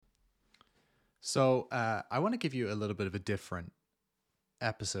I want to give you a little bit of a different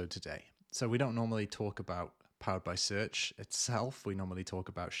episode today. So we don't normally talk about Powered by Search itself. We normally talk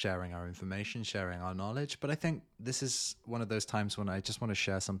about sharing our information, sharing our knowledge. But I think this is one of those times when I just want to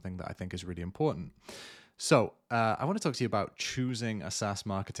share something that I think is really important. I want to talk to you about choosing a SaaS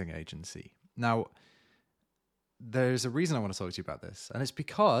marketing agency. Now, there's a reason I want to talk to you about this, and it's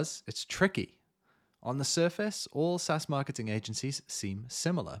because it's tricky. On the surface, all SaaS marketing agencies seem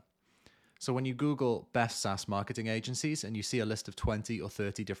similar. So when you Google best SaaS marketing agencies and you see a list of 20 or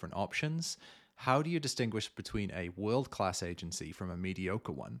 30 different options, how do you distinguish between a world-class agency from a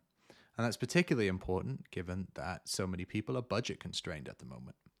mediocre one? And that's particularly important given that so many people are budget constrained at the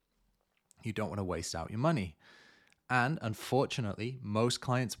moment. You don't want to waste out your money. And unfortunately, most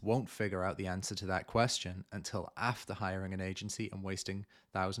clients won't figure out the answer to that question until after hiring an agency and wasting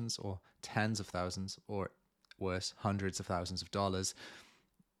thousands or tens of thousands or worse, hundreds of thousands of dollars.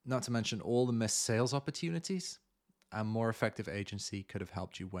 Not to mention all the missed sales opportunities. A more effective agency could have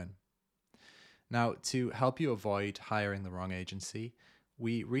helped you win. Now, to help you avoid hiring the wrong agency,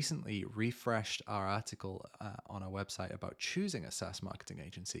 we recently refreshed our article on our website about choosing a SaaS marketing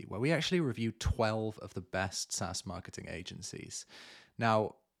agency, where we actually reviewed 12 of the best SaaS marketing agencies.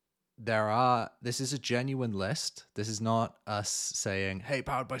 Now, this is a genuine list. This is not us saying, hey,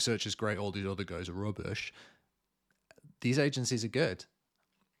 Powered by Search is great, all these other guys are rubbish. These agencies are good.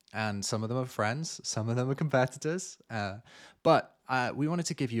 And some of them are friends, some of them are competitors. But we wanted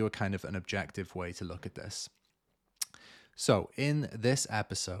to give you a kind of an objective way to look at this. So in this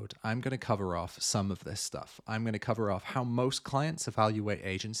episode, I'm going to cover off some of this stuff. I'm going to cover off how most clients evaluate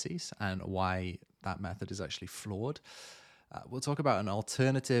agencies and why that method is actually flawed. We'll talk about an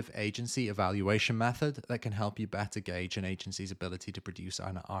alternative agency evaluation method that can help you better gauge an agency's ability to produce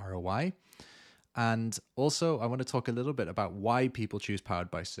an ROI. And also, I want to talk a little bit about why people choose Powered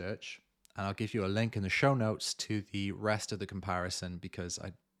by Search. And I'll give you a link in the show notes to the rest of the comparison because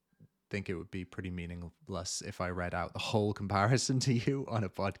I think it would be pretty meaningless if I read out the whole comparison to you on a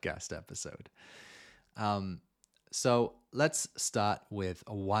podcast episode. So let's start with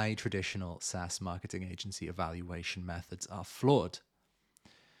why traditional SaaS marketing agency evaluation methods are flawed.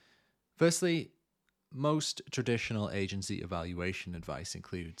 Firstly, most traditional agency evaluation advice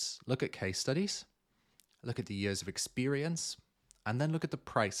includes look at case studies, look at the years of experience, and then look at the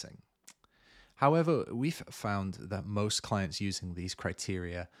pricing. However, we've found that most clients using these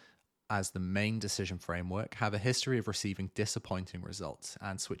criteria as the main decision framework have a history of receiving disappointing results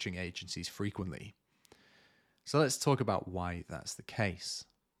and switching agencies frequently. So let's talk about why that's the case.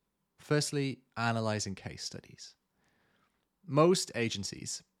 Firstly, analyzing case studies. Most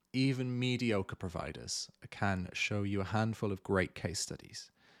agencies, even mediocre providers, can show you a handful of great case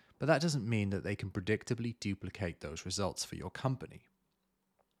studies, but that doesn't mean that they can predictably duplicate those results for your company.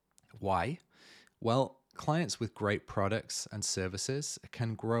 Why? Well, clients with great products and services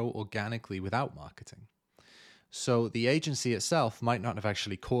can grow organically without marketing. So the agency itself might not have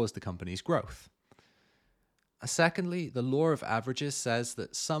actually caused the company's growth. Secondly, the law of averages says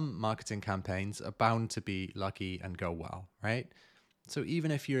that some marketing campaigns are bound to be lucky and go well, right? So even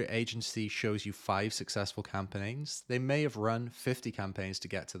if your agency shows you 5 successful campaigns, they may have run 50 campaigns to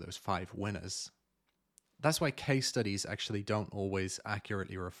get to those 5 winners. That's why case studies actually don't always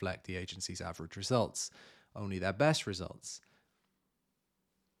accurately reflect the agency's average results, only their best results.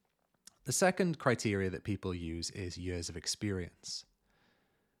 The second criteria that people use is years of experience.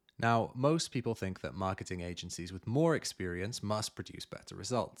 Now, most people think that marketing agencies with more experience must produce better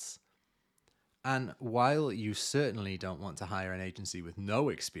results. And while you certainly don't want to hire an agency with no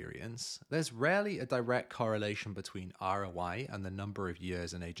experience, there's rarely a direct correlation between ROI and the number of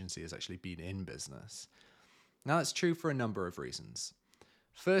years an agency has actually been in business. Now, that's true for a number of reasons.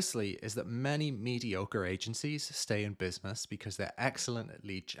 Firstly, is that many mediocre agencies stay in business because they're excellent at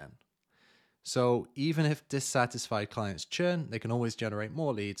lead gen. So even if dissatisfied clients churn, they can always generate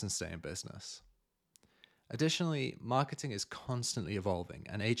more leads and stay in business. Additionally, marketing is constantly evolving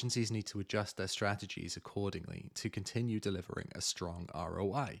and agencies need to adjust their strategies accordingly to continue delivering a strong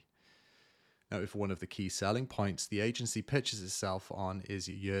ROI. Now, if one of the key selling points the agency pitches itself on is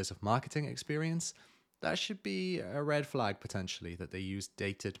years of marketing experience, that should be a red flag potentially that they use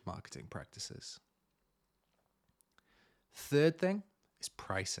dated marketing practices. Third thing is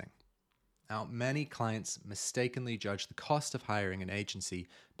pricing. Now, many clients mistakenly judge the cost of hiring an agency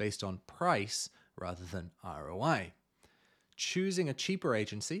based on price rather than ROI. Choosing a cheaper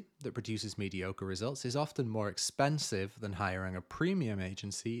agency that produces mediocre results is often more expensive than hiring a premium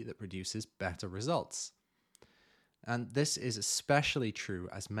agency that produces better results. And this is especially true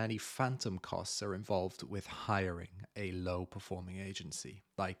as many phantom costs are involved with hiring a low performing agency,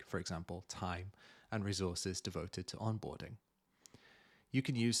 like, for example, time and resources devoted to onboarding. You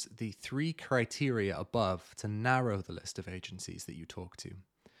can use the 3 criteria above to narrow the list of agencies that you talk to,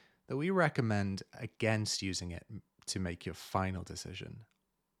 though we recommend against using it to make your final decision.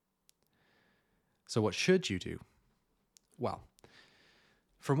 So what should you do? Well,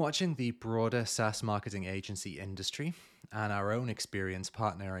 from watching the broader SaaS marketing agency industry and our own experience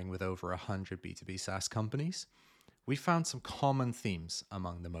partnering with over 100 B2B SaaS companies, we found some common themes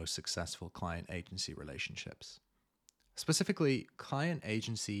among the most successful client-agency relationships. Specifically,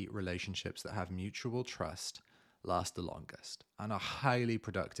 client-agency relationships that have mutual trust last the longest and are highly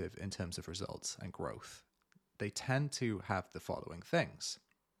productive in terms of results and growth. They tend to have the following things.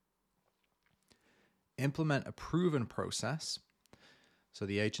 Implement a proven process. So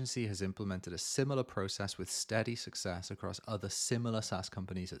the agency has implemented a similar process with steady success across other similar SaaS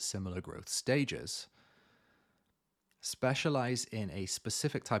companies at similar growth stages. Specialize in a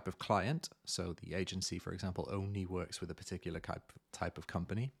specific type of client. So the agency, for example, only works with a particular type of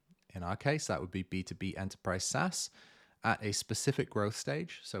company. In our case, that would be B2B enterprise SaaS at a specific growth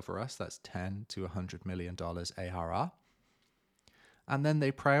stage. So for us, that's $10 to $100 million ARR. And then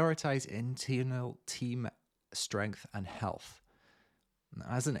they prioritize internal team strength and health.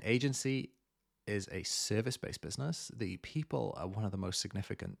 As an agency is a service-based business, the people are one of the most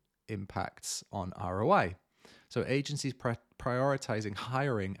significant impacts on ROI. So agencies prioritizing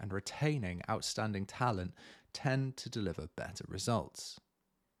hiring and retaining outstanding talent tend to deliver better results.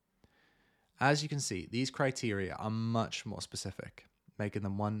 As you can see, these criteria are much more specific, making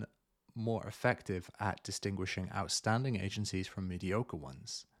them more effective at distinguishing outstanding agencies from mediocre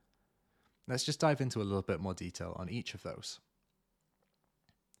ones. Let's just dive into a little bit more detail on each of those.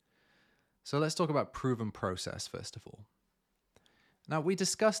 So let's talk about proven process first of all. Now, we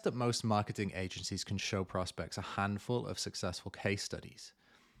discussed that most marketing agencies can show prospects a handful of successful case studies,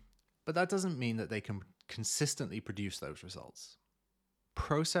 but that doesn't mean that they can consistently produce those results.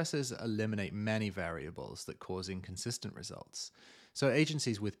 Processes eliminate many variables that cause inconsistent results, so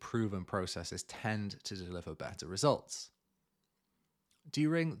agencies with proven processes tend to deliver better results.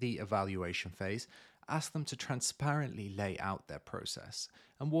 During the evaluation phase, ask them to transparently lay out their process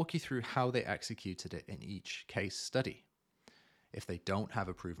and walk you through how they executed it in each case study. If they don't have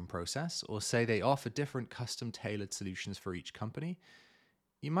a proven process, or say they offer different custom-tailored solutions for each company,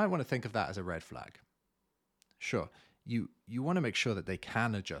 you might want to think of that as a red flag. Sure, you want to make sure that they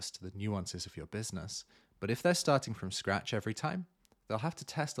can adjust to the nuances of your business, but if they're starting from scratch every time, they'll have to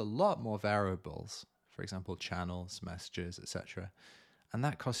test a lot more variables, for example, channels, messages, etc., and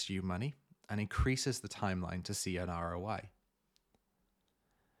that costs you money and increases the timeline to see an ROI.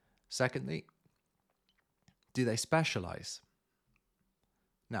 Secondly, do they specialize?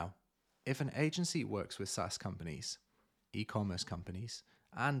 Now, if an agency works with SaaS companies, e-commerce companies,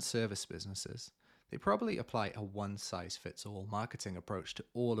 and service businesses, they probably apply a one-size-fits-all marketing approach to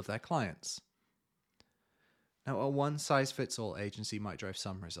all of their clients. Now, a one-size-fits-all agency might drive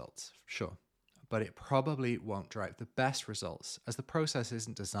some results, sure, but it probably won't drive the best results as the process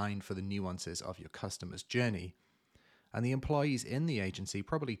isn't designed for the nuances of your customer's journey, and the employees in the agency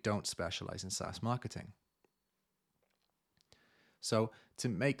probably don't specialize in SaaS marketing. So, to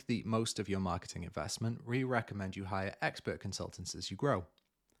make the most of your marketing investment, we recommend you hire expert consultants as you grow.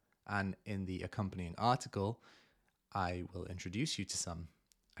 And in the accompanying article, I will introduce you to some,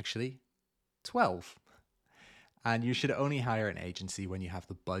 actually 12. And you should only hire an agency when you have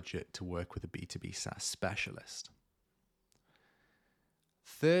the budget to work with a B2B SaaS specialist.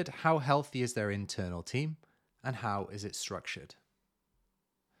 Third, how healthy is their internal team and how is it structured?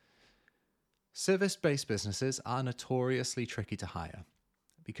 Service-based businesses are notoriously tricky to hire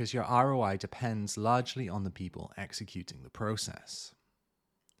because your ROI depends largely on the people executing the process.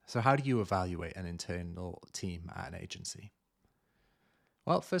 So how do you evaluate an internal team at an agency?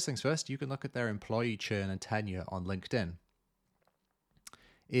 Well, first things first, you can look at their employee churn and tenure on LinkedIn.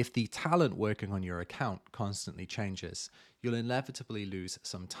 If the talent working on your account constantly changes, you'll inevitably lose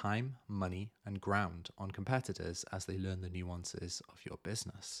some time, money, and ground on competitors as they learn the nuances of your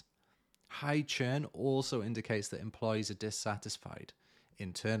business. High churn also indicates that employees are dissatisfied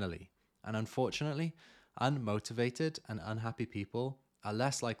internally, and unfortunately, unmotivated and unhappy people are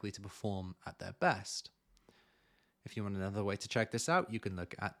less likely to perform at their best. If you want another way to check this out, you can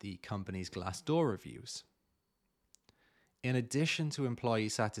look at the company's Glassdoor reviews. In addition to employee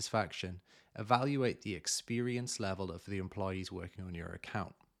satisfaction, evaluate the experience level of the employees working on your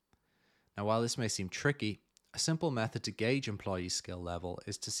account. Now, while this may seem tricky, A simple method to gauge employee skill level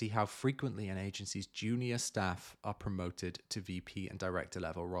is to see how frequently an agency's junior staff are promoted to VP and director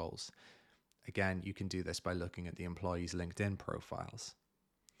level roles. Again, you can do this by looking at the employees' LinkedIn profiles.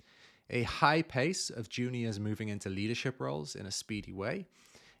 A high pace of juniors moving into leadership roles in a speedy way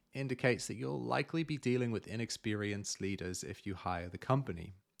indicates that you'll likely be dealing with inexperienced leaders if you hire the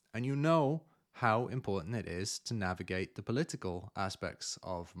company. And you know how important it is to navigate the political aspects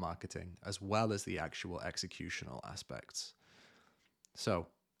of marketing as well as the actual executional aspects. So,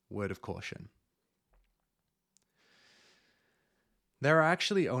 word of caution. There are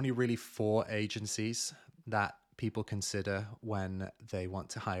actually only really 4 agencies that people consider when they want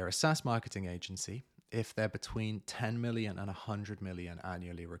to hire a SaaS marketing agency if they're between 10 million and 100 million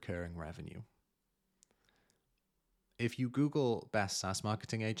annually recurring revenue. If you Google best SaaS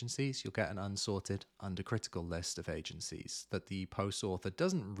marketing agencies, you'll get an unsorted, undercritical list of agencies that the post author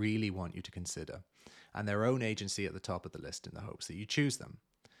doesn't really want you to consider, and their own agency at the top of the list in the hopes that you choose them.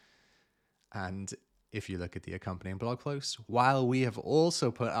 And if you look at the accompanying blog post, while we have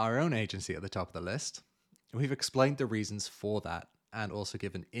also put our own agency at the top of the list, we've explained the reasons for that and also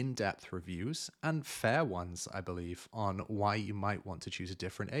given in-depth reviews, and fair ones, I believe, on why you might want to choose a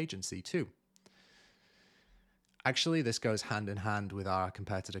different agency too. Actually, this goes hand in hand with our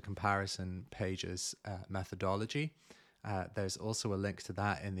competitor comparison page's methodology. There's also a link to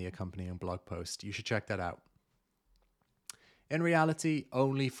that in the accompanying blog post. You should check that out. In reality,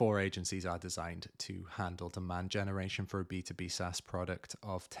 only 4 agencies are designed to handle demand generation for a B2B SaaS product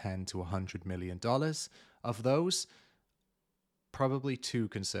of $10 to $100 million. Of those, probably 2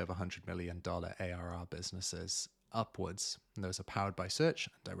 can serve $100 million ARR businesses upwards. And those are Powered by Search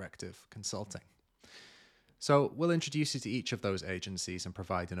and Directive Consulting. So we'll introduce you to each of those agencies and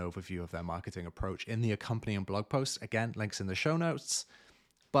provide an overview of their marketing approach in the accompanying blog post. Again, links in the show notes.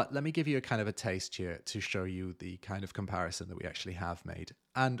 But let me give you a kind of a taste here to show you the kind of comparison that we actually have made,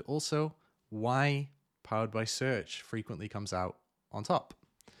 and also why Powered by Search frequently comes out on top.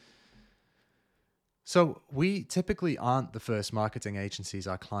 So we typically aren't the first marketing agencies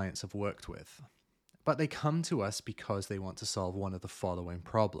our clients have worked with, but they come to us because they want to solve one of the following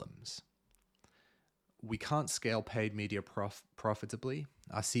problems. We can't scale paid media profitably.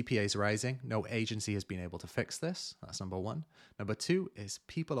 Our CPA is rising. No agency has been able to fix this. That's number 1. Number 2 is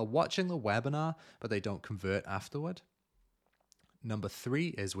people are watching the webinar, but they don't convert afterward. Number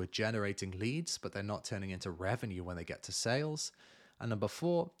 3 is we're generating leads, but they're not turning into revenue when they get to sales. And number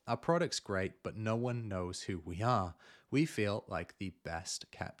 4, our product's great, but no one knows who we are. We feel like the best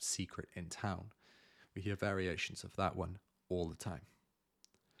kept secret in town. We hear variations of that one all the time.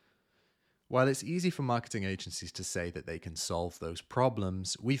 While it's easy for marketing agencies to say that they can solve those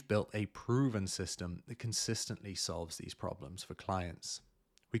problems, we've built a proven system that consistently solves these problems for clients.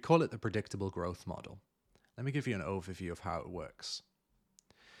 We call it the predictable growth model. Let me give you an overview of how it works.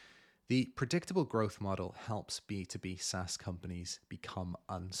 The predictable growth model helps B2B SaaS companies become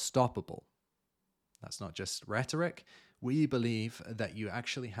unstoppable. That's not just rhetoric. We believe that you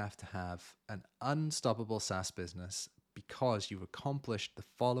actually have to have an unstoppable SaaS business because you've accomplished the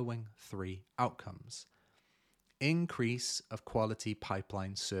following 3 outcomes. Increase of quality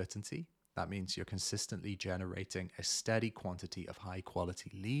pipeline certainty. That means you're consistently generating a steady quantity of high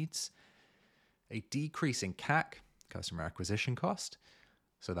quality leads. A decrease in CAC, customer acquisition cost.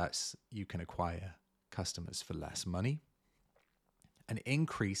 So that's you can acquire customers for less money. An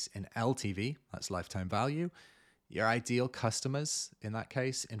increase in LTV, that's lifetime value. Your ideal customers, in that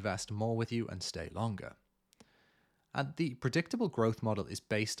case, invest more with you and stay longer. And the predictable growth model is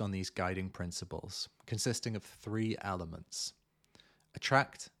based on these guiding principles, consisting of 3 elements: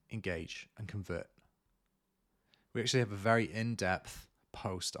 attract, engage, and convert. We actually have a very in-depth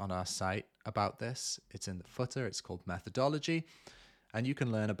post on our site about this. It's in the footer. It's called Methodology, and you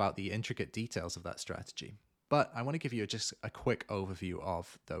can learn about the intricate details of that strategy. But I want to give you just a quick overview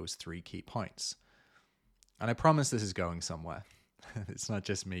of those 3 key points. And I promise this is going somewhere. It's not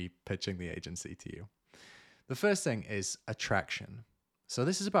just me pitching the agency to you. The first thing is attraction. So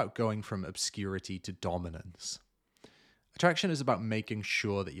this is about going from obscurity to dominance. Attraction is about making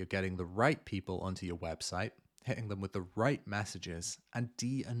sure that you're getting the right people onto your website, hitting them with the right messages, and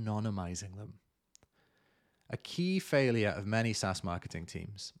de-anonymizing them. A key failure of many SaaS marketing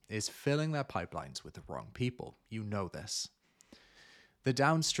teams is filling their pipelines with the wrong people. You know this. The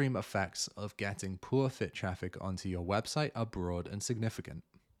downstream effects of getting poor fit traffic onto your website are broad and significant.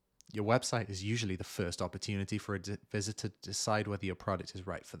 Your website is usually the first opportunity for a visitor to decide whether your product is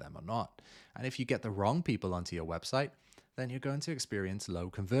right for them or not. And if you get the wrong people onto your website, then you're going to experience low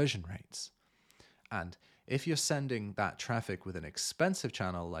conversion rates. And if you're sending that traffic with an expensive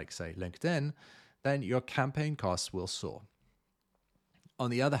channel like, say, LinkedIn, then your campaign costs will soar. On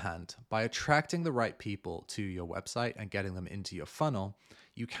the other hand, by attracting the right people to your website and getting them into your funnel,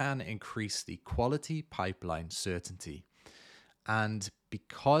 you can increase the quality pipeline certainty. And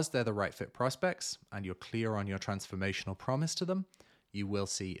because they're the right fit prospects and you're clear on your transformational promise to them, you will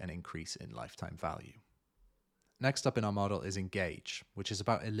see an increase in lifetime value. Next up in our model is engage, which is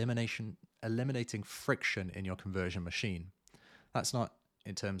about eliminating friction in your conversion machine. That's not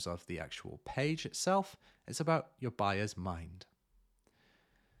in terms of the actual page itself, it's about your buyer's mind.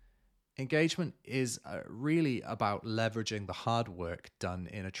 Engagement is really about leveraging the hard work done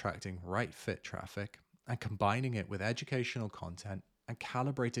in attracting right fit traffic and combining it with educational content and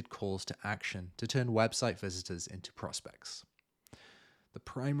calibrated calls to action to turn website visitors into prospects. The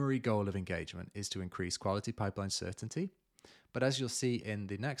primary goal of engagement is to increase quality pipeline certainty, but as you'll see in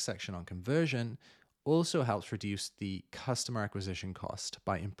the next section on conversion, also helps reduce the customer acquisition cost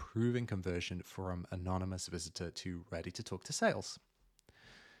by improving conversion from anonymous visitor to ready to talk to sales.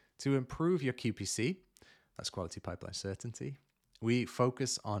 To improve your QPC, that's quality pipeline certainty, we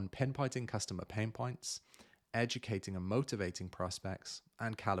focus on pinpointing customer pain points, educating and motivating prospects,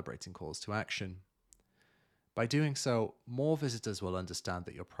 and calibrating calls to action. By doing so, more visitors will understand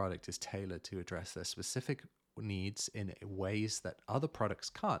that your product is tailored to address their specific needs in ways that other products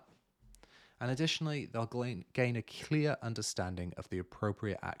can't. And additionally, they'll gain a clear understanding of the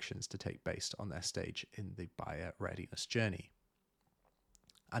appropriate actions to take based on their stage in the buyer readiness journey.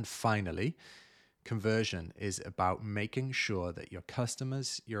 And finally, conversion is about making sure that your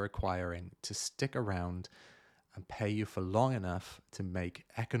customers you're acquiring to stick around and pay you for long enough to make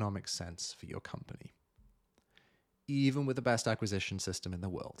economic sense for your company. Even with the best acquisition system in the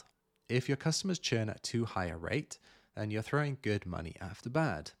world, if your customers churn at too high a rate, then you're throwing good money after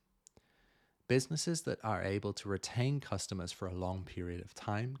bad. Businesses that are able to retain customers for a long period of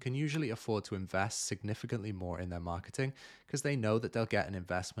time can usually afford to invest significantly more in their marketing because they know that they'll get an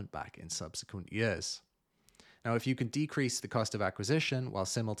investment back in subsequent years. Now, if you can decrease the cost of acquisition while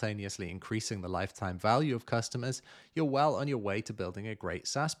simultaneously increasing the lifetime value of customers, you're well on your way to building a great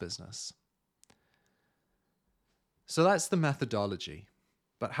SaaS business. So that's the methodology.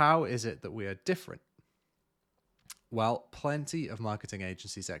 But how is it that we are different? Well, plenty of marketing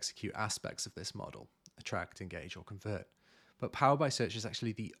agencies execute aspects of this model, attract, engage, or convert. But Powered by Search is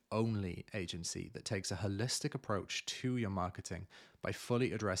actually the only agency that takes a holistic approach to your marketing by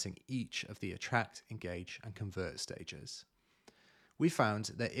fully addressing each of the attract, engage, and convert stages. We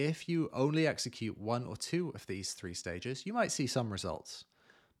found that if you only execute one or two of these three stages, you might see some results,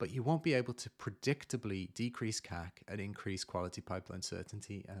 but you won't be able to predictably decrease CAC and increase quality pipeline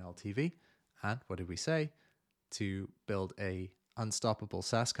certainty and LTV. And what did we say? To build a unstoppable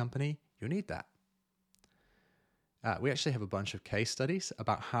SaaS company, you need that. We actually have a bunch of case studies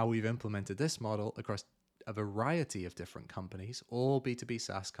about how we've implemented this model across a variety of different companies, all B2B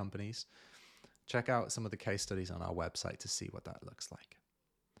SaaS companies. Check out some of the case studies on our website to see what that looks like.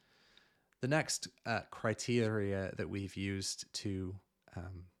 The next criteria that we've used to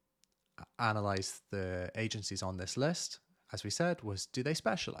analyze the agencies on this list, as we said, was do they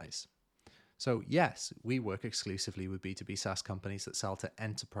specialize? So yes, we work exclusively with B2B SaaS companies that sell to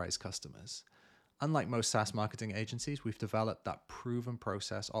enterprise customers. Unlike most SaaS marketing agencies, we've developed that proven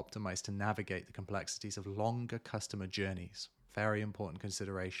process optimized to navigate the complexities of longer customer journeys. Very important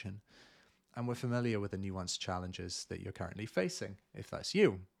consideration. And we're familiar with the nuanced challenges that you're currently facing, if that's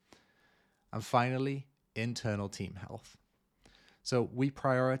you. And finally, internal team health. So we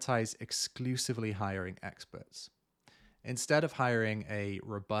prioritize exclusively hiring experts. Instead of hiring a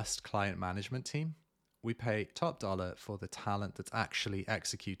robust client management team, we pay top dollar for the talent that's actually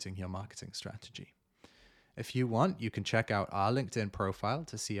executing your marketing strategy. If you want, you can check out our LinkedIn profile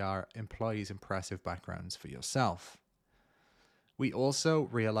to see our employees' impressive backgrounds for yourself. We also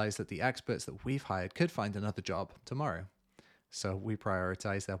realize that the experts that we've hired could find another job tomorrow. So we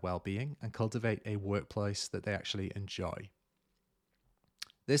prioritize their well-being and cultivate a workplace that they actually enjoy.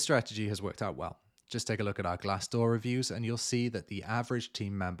 This strategy has worked out well. Just take a look at our Glassdoor reviews and you'll see that the average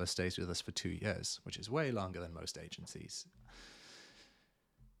team member stays with us for 2 years, which is way longer than most agencies.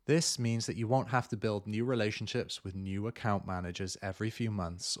 This means that you won't have to build new relationships with new account managers every few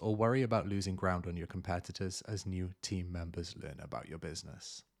months or worry about losing ground on your competitors as new team members learn about your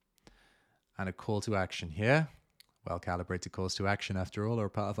business. And a call to action here. Well-calibrated calls to action, after all, are a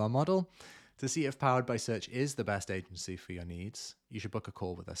part of our model. To see if Powered by Search is the best agency for your needs, you should book a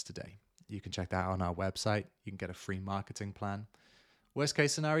call with us today. You can check that out on our website. You can get a free marketing plan. Worst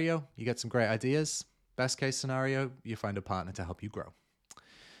case scenario, you get some great ideas. Best case scenario, you find a partner to help you grow.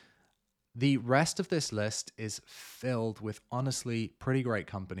 The rest of this list is filled with honestly pretty great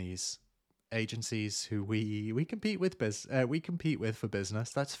companies agencies who we compete with for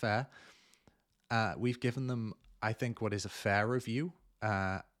business. That's fair. We've given them, I think, what is a fair review,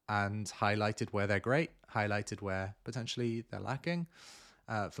 and highlighted where they're great, highlighted where potentially they're lacking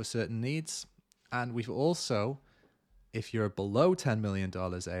for certain needs. And we've also, if you're below $10 million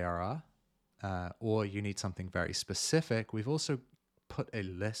ARR, or you need something very specific, we've also put a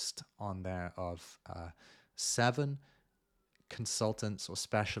list on there of 7 consultants or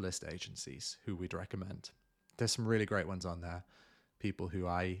specialist agencies who we'd recommend. There's some really great ones on there. People who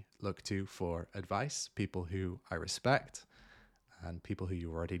I look to for advice, people who I respect, and people who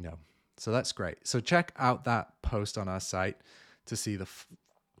you already know. So that's great. So check out that post on our site to see the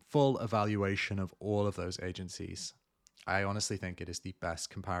full evaluation of all of those agencies. I honestly think it is the best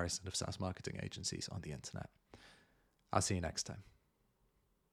comparison of SaaS marketing agencies on the internet. I'll see you next time.